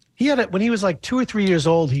 He had it when he was like 2 or 3 years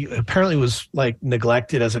old. He apparently was like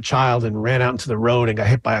neglected as a child and ran out into the road and got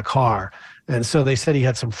hit by a car. And so they said he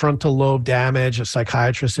had some frontal lobe damage. A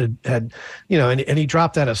psychiatrist had and he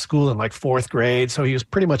dropped out of school in like 4th grade. So he was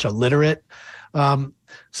pretty much illiterate.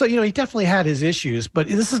 So he definitely had his issues, but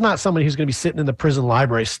this is not somebody who's going to be sitting in the prison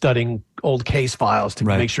library studying old case files to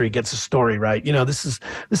make sure he gets the story right. This is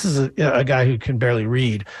a guy who can barely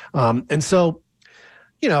read. And so,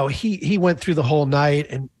 he went through the whole night.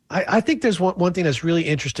 And I think there's one thing that's really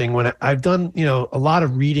interesting when I've done, a lot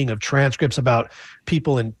of reading of transcripts about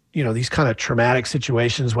people in, these kind of traumatic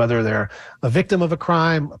situations, whether they're a victim of a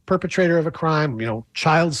crime, a perpetrator of a crime,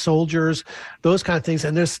 child soldiers, those kind of things.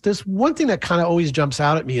 And there's one thing that kind of always jumps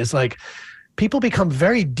out at me is like people become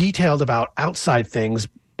very detailed about outside things,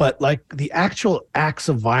 but like the actual acts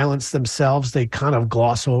of violence themselves, they kind of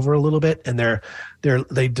gloss over a little bit, and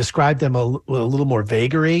they describe them with a little more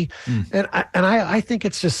vagary. And I think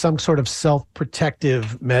it's just some sort of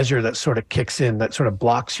self-protective measure that sort of kicks in, that sort of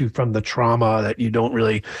blocks you from the trauma, that you don't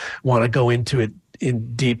really want to go into it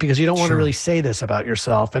in deep because you don't want to really say this about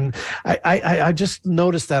yourself. And I just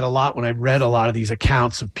noticed that a lot when I read a lot of these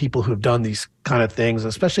accounts of people who've done these kind of things,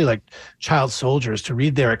 especially like child soldiers, to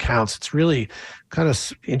read their accounts. It's really kind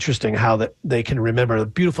of interesting how that they can remember the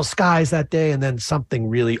beautiful skies that day, and then something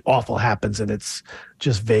really awful happens and it's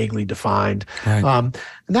just vaguely defined. Right. And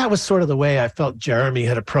that was sort of the way I felt Jeremy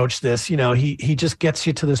had approached this. He just gets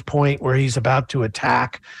you to this point where he's about to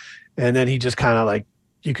attack, and then he just kind of like,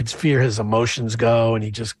 you could fear his emotions go, and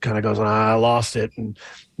he just kind of goes, I lost it. And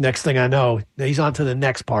next thing I know, he's on to the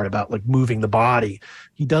next part about like moving the body.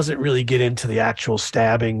 He doesn't really get into the actual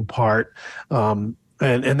stabbing part. And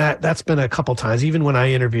that's been a couple times. Even when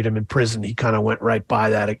I interviewed him in prison, he kind of went right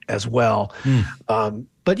by that as well.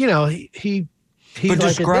 But he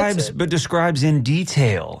describes in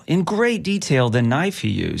great detail, the knife he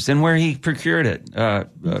used and where he procured it. A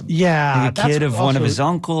kid of one of his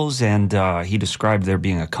uncles, and he described there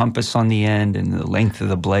being a compass on the end and the length of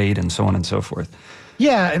the blade and so on and so forth.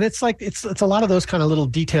 Yeah, and it's like it's a lot of those kind of little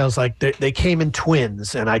details. Like they came in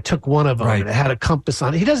twins, and I took one of them, and it had a compass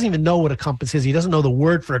on it. He doesn't even know what a compass is. He doesn't know the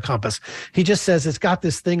word for a compass. He just says it's got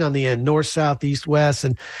this thing on the end, north, south, east, west,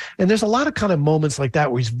 and there's a lot of kind of moments like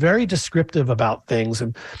that where he's very descriptive about things.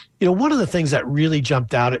 And one of the things that really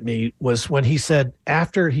jumped out at me was when he said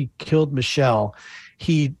after he killed Michelle,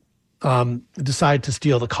 he decided to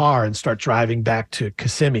steal the car and start driving back to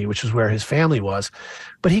Kissimmee, which is where his family was.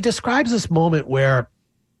 But he describes this moment where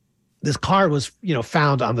this car was,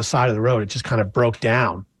 found on the side of the road. It just kind of broke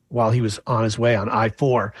down while he was on his way on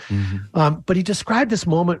I-4. But he described this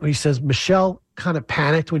moment where he says, Michelle kind of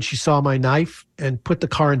panicked when she saw my knife and put the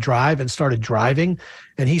car in drive and started driving.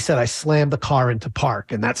 And he said, I slammed the car into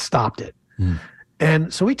park, and that stopped it.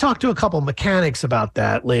 And so we talked to a couple of mechanics about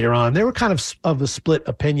that later on. They were kind of a split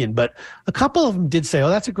opinion, but a couple of them did say,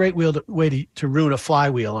 that's a great way to ruin a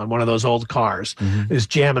flywheel on one of those old cars, is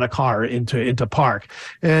jamming a car into park.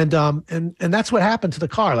 And that's what happened to the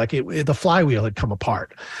car. Like the flywheel had come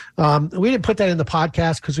apart. We didn't put that in the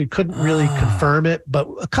podcast because we couldn't really confirm it, but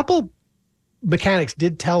a couple mechanics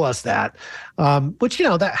did tell us that, which,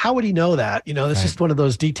 that how would he know that? It's just one of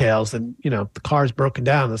those details. And, the car's broken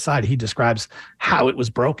down on the side. He describes how it was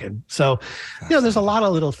broken. So, there's a lot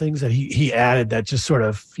of little things that he added that just sort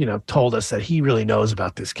of, told us that he really knows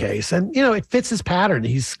about this case. And, it fits his pattern.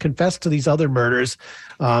 He's confessed to these other murders,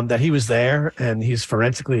 that he was there, and he's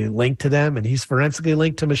forensically linked to them, and he's forensically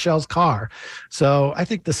linked to Michelle's car. So I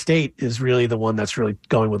think the state is really the one that's really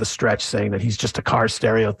going with a stretch, saying that he's just a car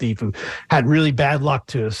stereo thief who had really bad luck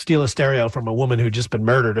to steal a stereo from a woman who'd just been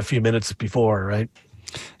murdered a few minutes before, right?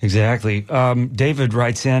 Exactly. David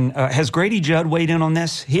writes in, has Grady Judd weighed in on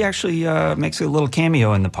this? He actually makes a little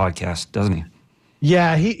cameo in the podcast, doesn't he?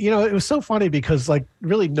 Yeah, it was so funny because,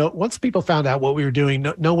 really, once people found out what we were doing,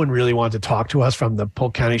 no one really wanted to talk to us from the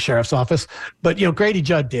Polk County Sheriff's Office. But, Grady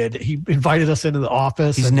Judd did. He invited us into the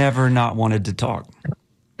office. He's never not wanted to talk.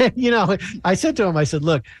 I said to him, I said,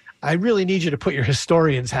 look, I really need you to put your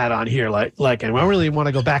historian's hat on here. And I really want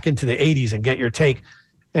to go back into the 80s and get your take.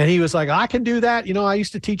 And he was like, I can do that. I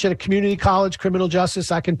used to teach at a community college, criminal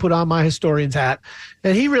justice. I can put on my historian's hat.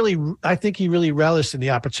 And I think he really relished in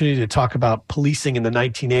the opportunity to talk about policing in the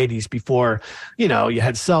 1980s before, you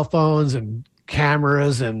had cell phones and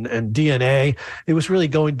cameras and DNA. It was really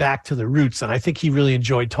going back to the roots. And I think he really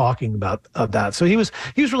enjoyed talking about that. So he was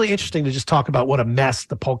really interesting to just talk about what a mess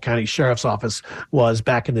the Polk County Sheriff's Office was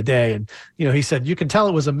back in the day. And, he said, you can tell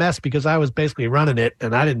it was a mess because I was basically running it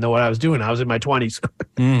and I didn't know what I was doing. I was in my 20s.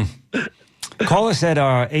 Call us at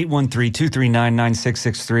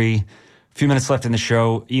 813-239-9663. A few minutes left in the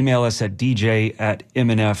show. Email us at wmnf.org.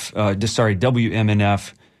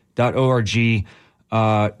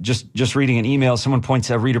 Just reading an email,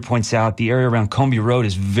 a reader points out the area around Combie Road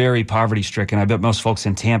is very poverty stricken. I bet most folks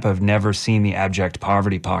in Tampa have never seen the abject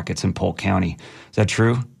poverty pockets in Polk County. Is that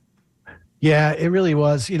true? Yeah, it really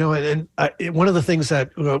was. And one of the things that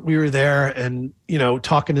we were there and,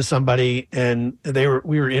 talking to somebody and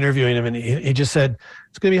we were interviewing him and he just said,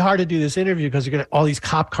 it's going to be hard to do this interview because all these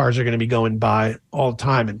cop cars are going to be going by all the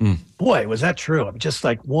time. And boy, was that true. I mean, just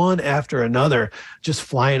like one after another, just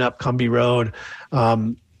flying up Combie Road.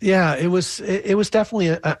 Yeah, it was definitely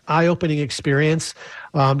an eye-opening experience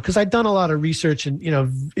because I'd done a lot of research in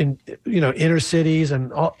inner cities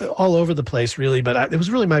and all over the place really, but it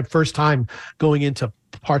was really my first time going into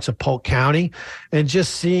parts of Polk County and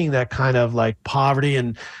just seeing that kind of like poverty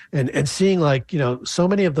and seeing so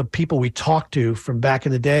many of the people we talked to from back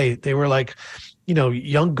in the day, they were like,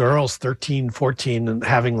 young girls, 13, 14, and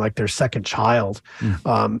having like their second child.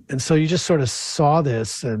 And so you just sort of saw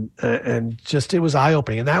this and just, it was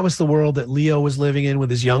eye-opening. And that was the world that Leo was living in with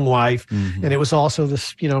his young wife. And it was also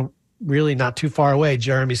this, really not too far away,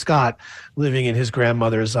 Jeremy Scott living in his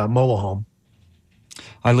grandmother's mobile home.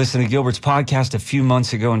 I listened to Gilbert's podcast a few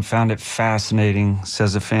months ago and found it fascinating,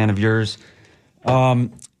 says a fan of yours.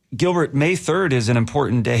 Gilbert, May 3rd is an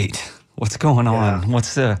important date. What's going on?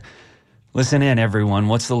 Listen in, everyone.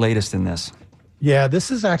 What's the latest in this? Yeah,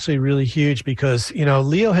 this is actually really huge because,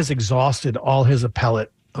 Leo has exhausted all his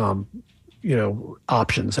appellate,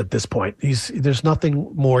 options at this point. There's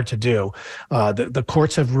nothing more to do. The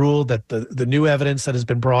courts have ruled that the new evidence that has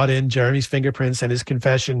been brought in, Jeremy's fingerprints and his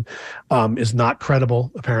confession, is not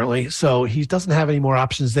credible, apparently. So he doesn't have any more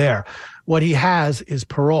options there. What he has is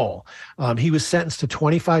parole. He was sentenced to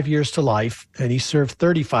 25 years to life, and he served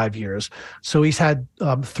 35 years. So he's had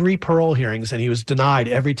 3 parole hearings, and he was denied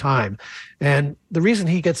every time. And the reason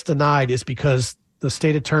he gets denied is because the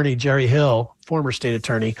state attorney, Jerry Hill, former state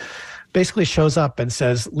attorney, basically shows up and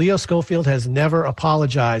says, Leo Schofield has never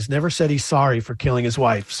apologized, never said he's sorry for killing his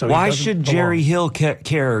wife. So why should Jerry Hill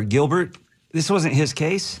care, Gilbert? This wasn't his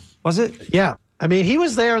case, was it? Yeah. I mean, he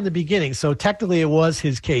was there in the beginning, so technically it was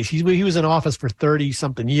his case. He was in office for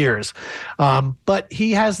 30-something years. But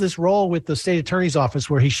he has this role with the state attorney's office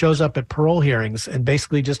where he shows up at parole hearings and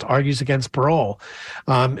basically just argues against parole.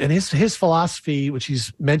 And his philosophy, which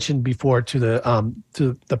he's mentioned before to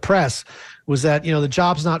the press, was that, the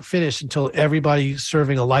job's not finished until everybody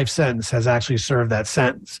serving a life sentence has actually served that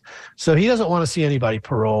sentence. So he doesn't want to see anybody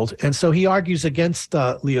paroled. And so he argues against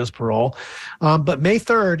Leo's parole. But May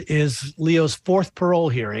 3rd is Leo's 4th parole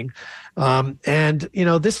hearing. And,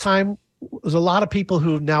 this time there's a lot of people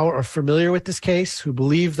who now are familiar with this case, who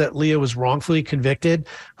believe that Leo was wrongfully convicted,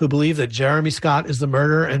 who believe that Jeremy Scott is the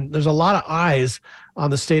murderer. And there's a lot of eyes on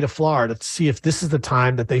the state of Florida to see if this is the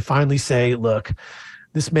time that they finally say, look,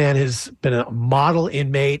 this man has been a model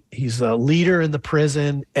inmate. He's a leader in the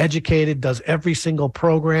prison, educated, does every single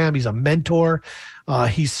program. He's a mentor.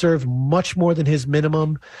 He's served much more than his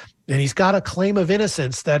minimum. And he's got a claim of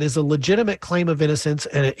innocence that is a legitimate claim of innocence.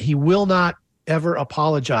 And he will not ever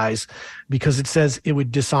apologize because it says it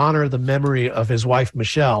would dishonor the memory of his wife,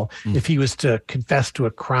 Michelle, if he was to confess to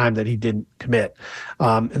a crime that he didn't commit.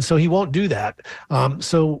 And so he won't do that.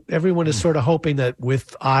 So everyone is sort of hoping that with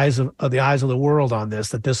the eyes of the world on this,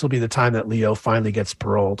 that this will be the time that Leo finally gets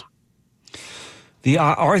paroled.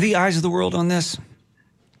 Are the eyes of the world on this?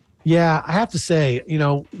 Yeah, I have to say,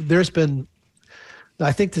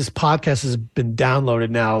 I think this podcast has been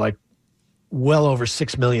downloaded now like well over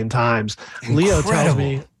 6 million times. Incredible. Leo tells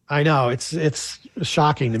me, I know, it's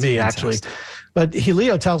shocking to me, actually. But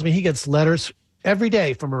Leo tells me he gets letters every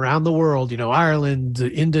day from around the world, Ireland,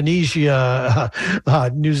 Indonesia,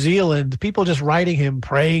 New Zealand, people just writing him,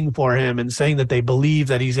 praying for him and saying that they believe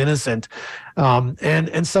that he's innocent.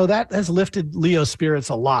 And so that has lifted Leo's spirits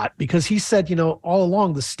a lot because he said, all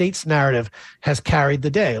along the state's narrative has carried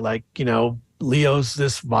the day. Like, Leo's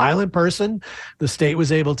this violent person. The state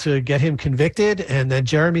was able to get him convicted, and then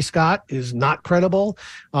Jeremy Scott is not credible.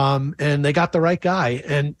 And they got the right guy.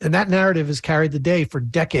 And that narrative has carried the day for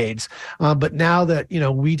decades. But now that,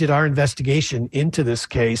 we did our investigation into this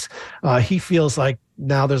case, he feels like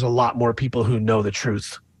now there's a lot more people who know the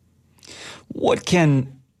truth. What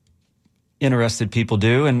can interested people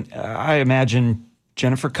do? And I imagine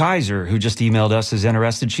Jennifer Kaiser, who just emailed us, is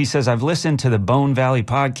interested. She says, I've listened to the Bone Valley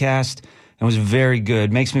podcast. It was very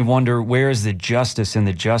good. Makes me wonder, where is the justice in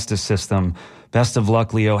the justice system? Best of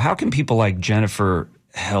luck, Leo. How can people like Jennifer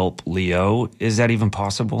help Leo? Is that even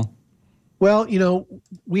possible? Well,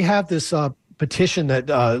 we have this petition that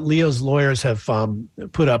Leo's lawyers have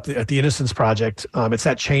put up at the Innocence Project. It's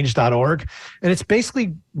at change.org. And it's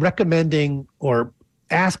basically recommending or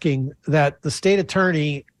asking that the state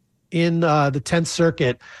attorney in the 10th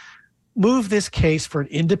Circuit move this case for an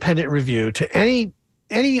independent review to any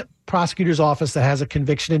prosecutor's office that has a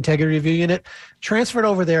conviction integrity review unit, transfer it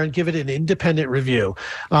over there and give it an independent review.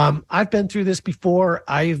 I've been through this before.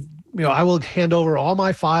 I will hand over all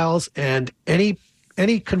my files, and any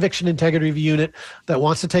conviction integrity review unit that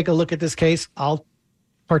wants to take a look at this case, I'll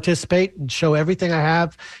participate and show everything I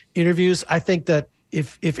have, interviews. I think that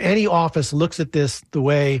if any office looks at this the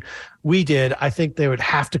way we did, I think they would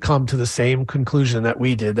have to come to the same conclusion that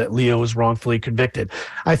we did, that Leo was wrongfully convicted.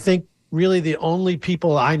 I think really the only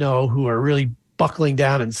people I know who are really buckling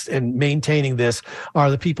down and maintaining this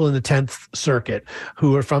are the people in the 10th Circuit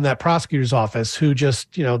who are from that prosecutor's office who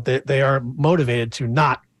just, they are motivated to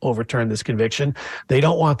not overturn this conviction. They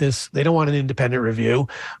don't want this. They don't want an independent review.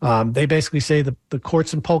 They basically say the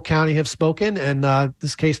courts in Polk County have spoken, and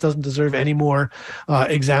this case doesn't deserve any more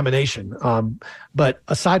examination. But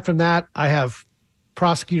aside from that, I have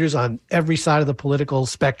prosecutors on every side of the political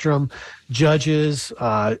spectrum, judges,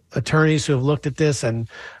 attorneys who have looked at this, and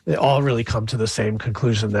they all really come to the same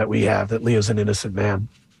conclusion that we have, that Leo's an innocent man.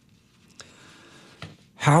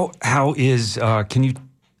 How is, can you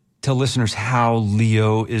tell listeners how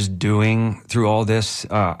Leo is doing through all this?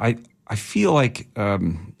 I feel like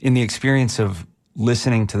in the experience of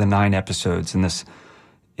listening to the 9 episodes in this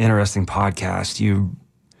interesting podcast,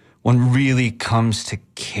 one really comes to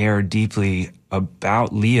care deeply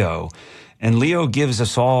about Leo. And Leo gives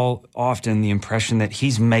us all often the impression that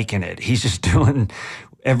he's making it. He's just doing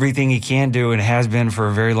everything he can do and has been for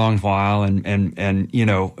a very long while, and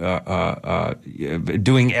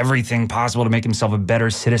doing everything possible to make himself a better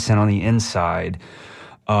citizen on the inside,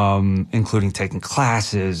 including taking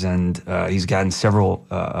classes, and he's gotten several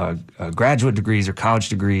graduate degrees or college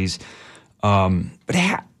degrees.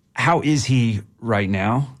 But how is he right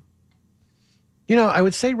now? I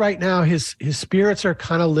would say right now his spirits are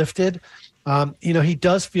kind of lifted. He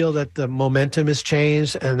does feel that the momentum has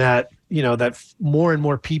changed, and that that more and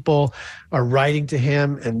more people are writing to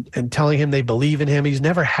him and telling him they believe in him. He's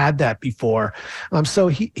never had that before. So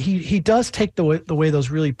he does take the way those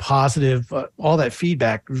really positive, all that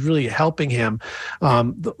feedback was really helping him,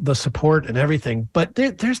 the support and everything. But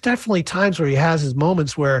there's definitely times where he has his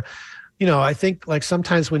moments where, I think like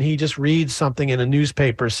sometimes when he just reads something in a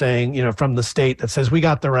newspaper saying, from the state that says we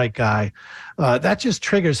got the right guy, that just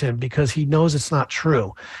triggers him because he knows it's not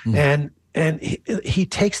true. And he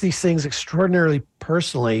takes these things extraordinarily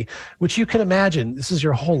personally, which you can imagine. This is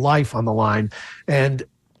your whole life on the line. And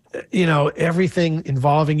everything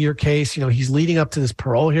involving your case, he's leading up to this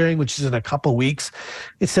parole hearing, which is in a couple weeks.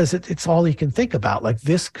 It says it's all he can think about. Like,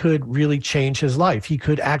 this could really change his life. He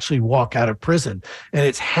could actually walk out of prison, and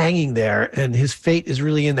it's hanging there. And his fate is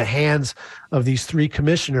really in the hands of these 3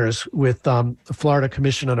 commissioners with the Florida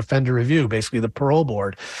Commission on Offender Review, basically the parole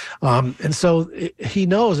board. And so he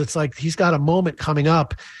knows it's like he's got a moment coming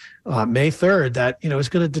up May 3rd that, is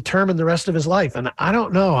going to determine the rest of his life. And I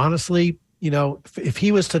don't know, honestly, if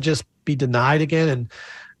he was to just be denied again and,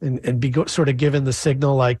 and be sort of given the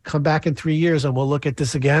signal like, come back in 3 years and we'll look at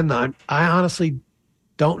this again. I honestly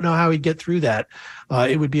don't know how he'd get through that.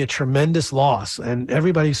 It would be a tremendous loss. And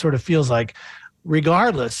everybody sort of feels like,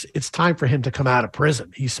 regardless, it's time for him to come out of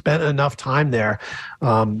prison. He spent enough time there.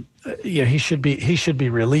 He should be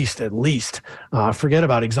released at least. Forget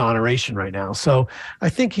about exoneration right now. So I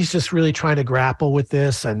think he's just really trying to grapple with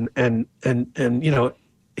this, and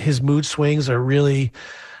his mood swings are really,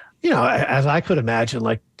 as I could imagine,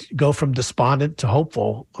 like go from despondent to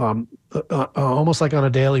hopeful, almost like on a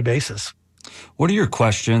daily basis. What are your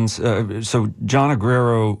questions? So John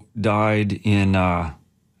Aguero died in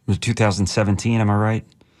 2017, am I right?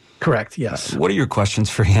 Correct, yes. What are your questions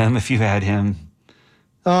for him if you had him?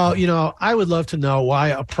 I would love to know why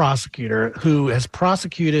a prosecutor who has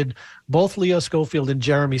prosecuted both Leo Schofield and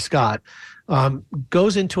Jeremy Scott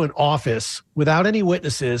goes into an office without any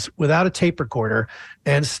witnesses, without a tape recorder,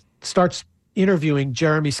 and starts interviewing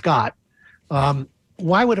Jeremy Scott.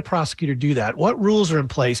 Why would a prosecutor do that? What rules are in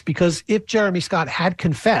place? Because if Jeremy Scott had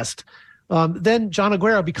confessed, then John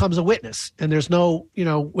Aguero becomes a witness, and there's no,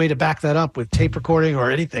 way to back that up with tape recording or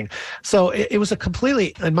anything. So it was a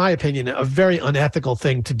completely, in my opinion, a very unethical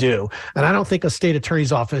thing to do. And I don't think a state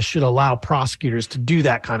attorney's office should allow prosecutors to do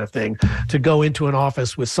that kind of thing, to go into an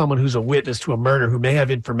office with someone who's a witness to a murder, who may have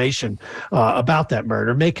information about that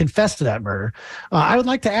murder, may confess to that murder. I would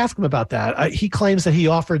like to ask him about that. He claims that he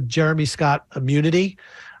offered Jeremy Scott immunity.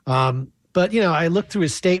 But, I looked through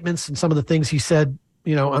his statements and some of the things he said,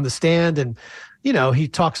 on the stand, and, he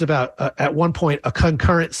talks about at one point a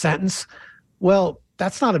concurrent sentence. Well,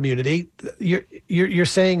 that's not immunity. You're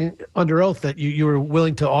saying under oath that you were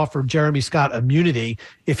willing to offer Jeremy Scott immunity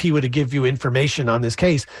if he would give you information on this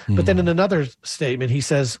case. But then in another statement, he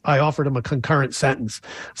says, I offered him a concurrent sentence.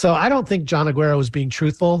 So I don't think John Aguero was being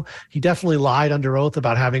truthful. He definitely lied under oath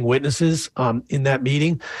about having witnesses in that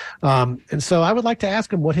meeting. And so I would like to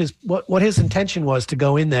ask him what his intention was to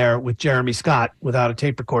go in there with Jeremy Scott without a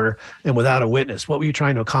tape recorder and without a witness. What were you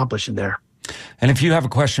trying to accomplish in there? And if you have a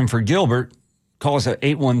question for Gilbert, call us at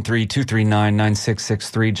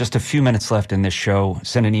 813-239-9663. Just a few minutes left in this show.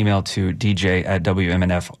 Send an email to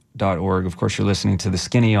dj@wmnf.org. Of course, you're listening to The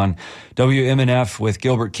Skinny on WMNF with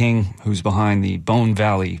Gilbert King, who's behind the Bone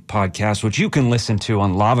Valley podcast, which you can listen to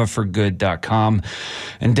on lavaforgood.com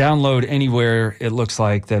and download anywhere it looks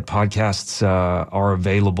like that podcasts are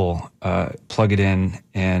available. Plug it in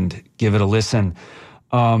and give it a listen.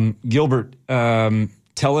 Gilbert,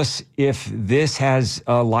 tell us if this has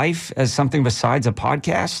a life as something besides a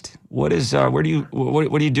podcast. What is what do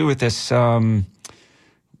you do with this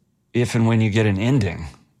if and when you get an ending?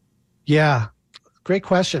 Yeah, great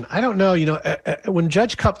question. I don't know. When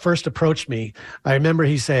Judge Cupp first approached me, I remember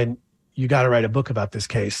he said, you got to write a book about this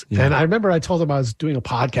case. Yeah. And I remember I told him I was doing a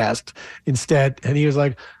podcast instead, and he was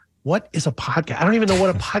like, what is a podcast? I don't even know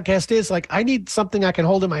what a podcast is. Like, I need something I can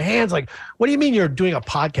hold in my hands. Like, what do you mean you're doing a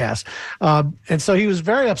podcast? And so he was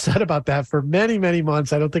very upset about that for many, many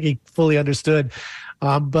months. I don't think he fully understood.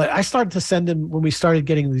 But I started to send him, when we started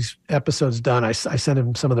getting these episodes done, I sent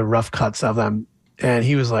him some of the rough cuts of them. And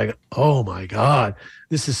he was like, oh my God,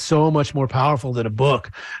 this is so much more powerful than a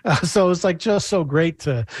book. So it was like just so great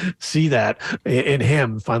to see that in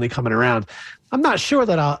him finally coming around. I'm not sure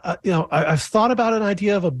that I've thought about an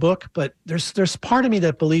idea of a book, but there's part of me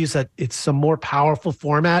that believes that it's some more powerful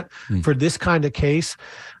format for this kind of case.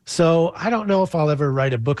 So I don't know if I'll ever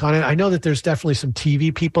write a book on it. I know that there's definitely some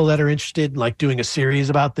TV people that are interested in like doing a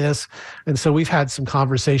series about this. And so we've had some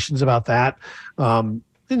conversations about that. And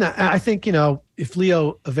I think, if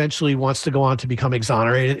Leo eventually wants to go on to become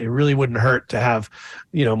exonerated, it really wouldn't hurt to have,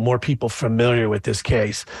 more people familiar with this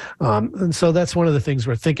case. And so that's one of the things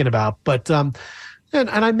we're thinking about. But, and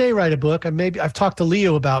I may write a book. I've talked to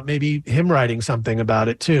Leo about maybe him writing something about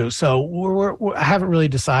it too. So I haven't really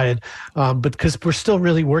decided, but because we're still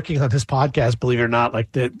really working on this podcast, believe it or not, like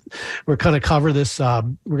that, we're going to cover this.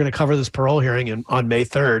 We're going to cover this parole hearing on May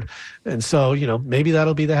 3rd. And so, maybe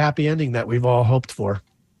that'll be the happy ending that we've all hoped for.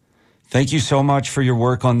 Thank you so much for your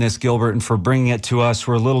work on this, Gilbert, and for bringing it to us.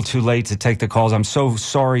 We're a little too late to take the calls. I'm so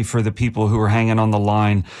sorry for the people who are hanging on the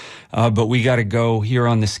line, but we got to go here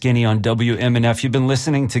on The Skinny on WMNF. You've been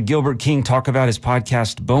listening to Gilbert King talk about his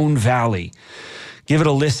podcast, Bone Valley. Give it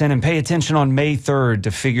a listen and pay attention on May 3rd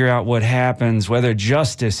to figure out what happens, whether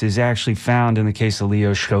justice is actually found in the case of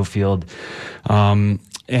Leo Schofield. And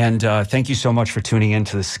thank you so much for tuning in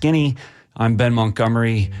to The Skinny. I'm Ben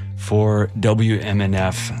Montgomery for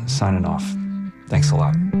WMNF, signing off. Thanks a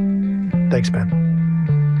lot. Thanks, Ben.